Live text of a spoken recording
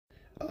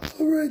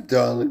Alright,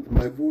 darling,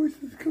 my voice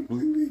is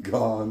completely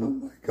gone. Oh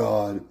my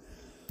god.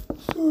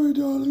 Sorry,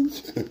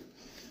 darlings.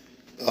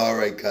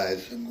 Alright,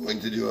 guys, I'm going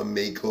to do a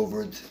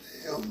makeover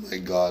today. Oh my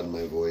god,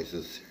 my voice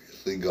is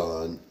seriously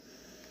gone.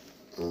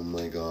 Oh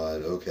my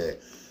god, okay.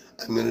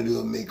 I'm going to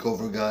do a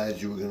makeover,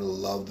 guys. You are going to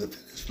love the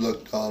finished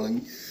look,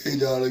 darling. Yay,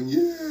 darling,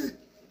 yay.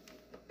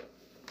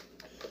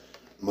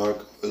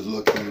 Marco is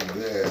looking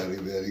very,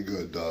 very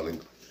good, darling.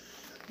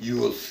 You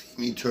will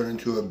see me turn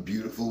into a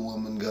beautiful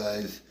woman,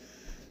 guys.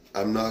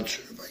 I'm not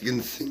sure if I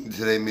can sing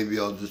today. Maybe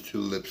I'll just do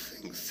lip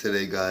syncs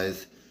today,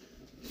 guys.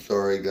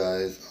 Sorry,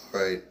 guys.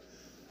 Alright.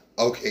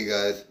 Okay,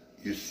 guys.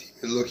 You see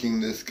me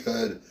looking this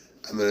good.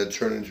 I'm going to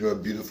turn into a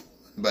beautiful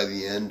woman by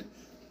the end.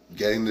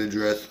 Getting the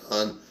dress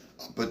on.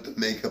 I'll put the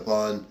makeup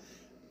on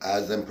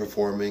as I'm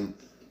performing.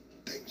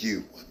 Thank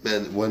you.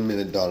 1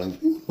 minute,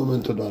 darlings. Un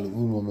momento, darling.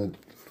 Un momento.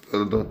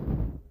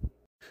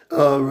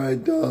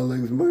 Alright,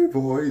 darlings. My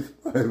voice.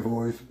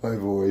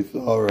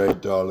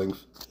 Alright,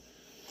 darlings.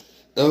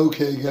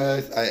 Okay,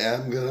 guys, I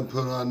am going to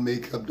put on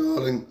makeup,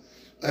 darling.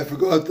 I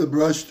forgot the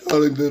brush,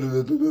 darling.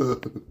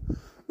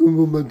 Un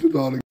momento,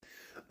 darling.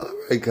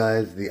 Alright,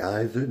 guys, the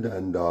eyes are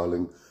done,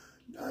 darling.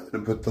 Now I'm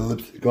going to put the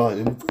lipstick on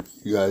in front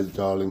of you guys,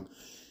 darling.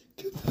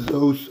 It's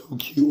so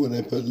cute when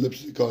I put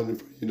lipstick on in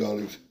front of you,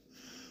 darlings.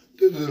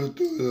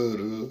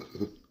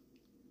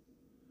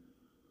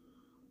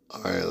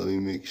 Alright, let me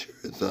make sure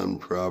it's on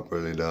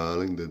properly,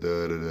 darling.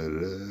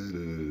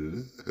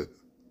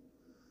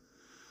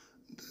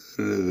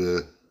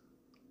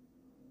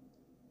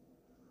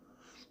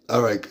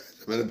 Alright, guys,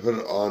 I'm going to put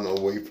it on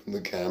away from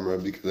the camera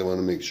because I want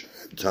to make sure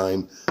I have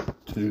time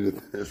to do the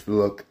finished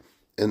look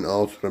and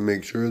also to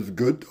make sure it's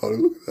good,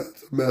 darling. Look at that,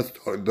 it's a mess,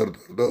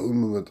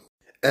 darling.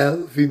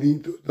 El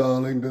finito,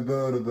 darling. We're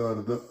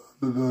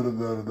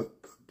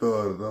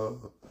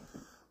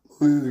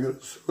going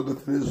to show the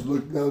finished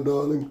look now,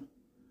 darling.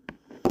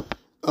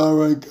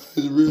 Alright,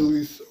 guys,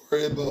 really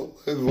sorry about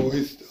my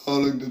voice,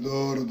 darling.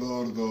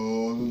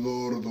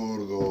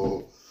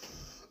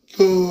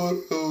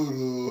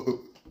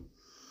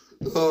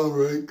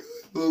 Alright, guys,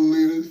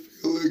 Melina's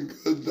feeling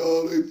good,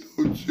 darling.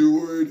 Don't you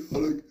worry,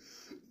 darling.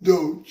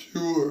 Don't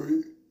you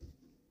worry.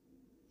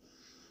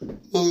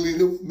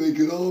 Melina will make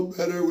it all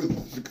better with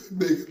this good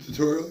makeup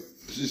tutorial.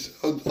 She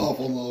sounds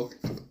awful long.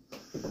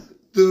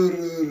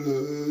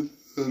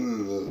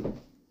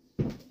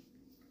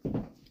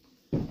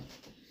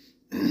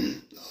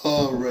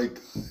 Alright,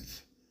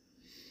 guys.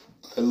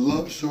 I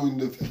love showing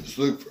the finished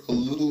look for a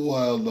little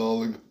while,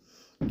 darling.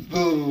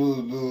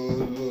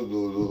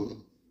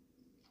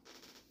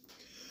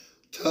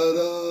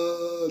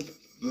 Ta-da!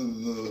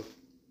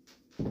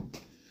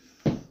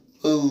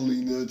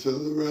 Melina to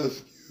the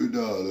rescue,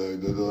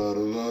 darling.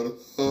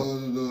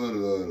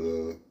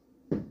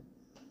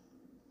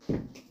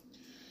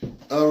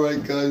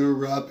 Alright, guys, we're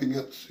wrapping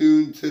up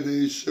soon.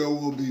 Today's show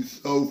will be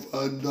so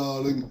fun,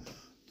 darling.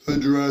 The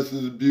dress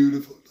is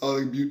beautiful,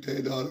 darling.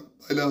 Beauty, darling.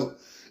 Bye now.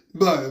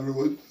 Bye,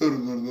 everyone.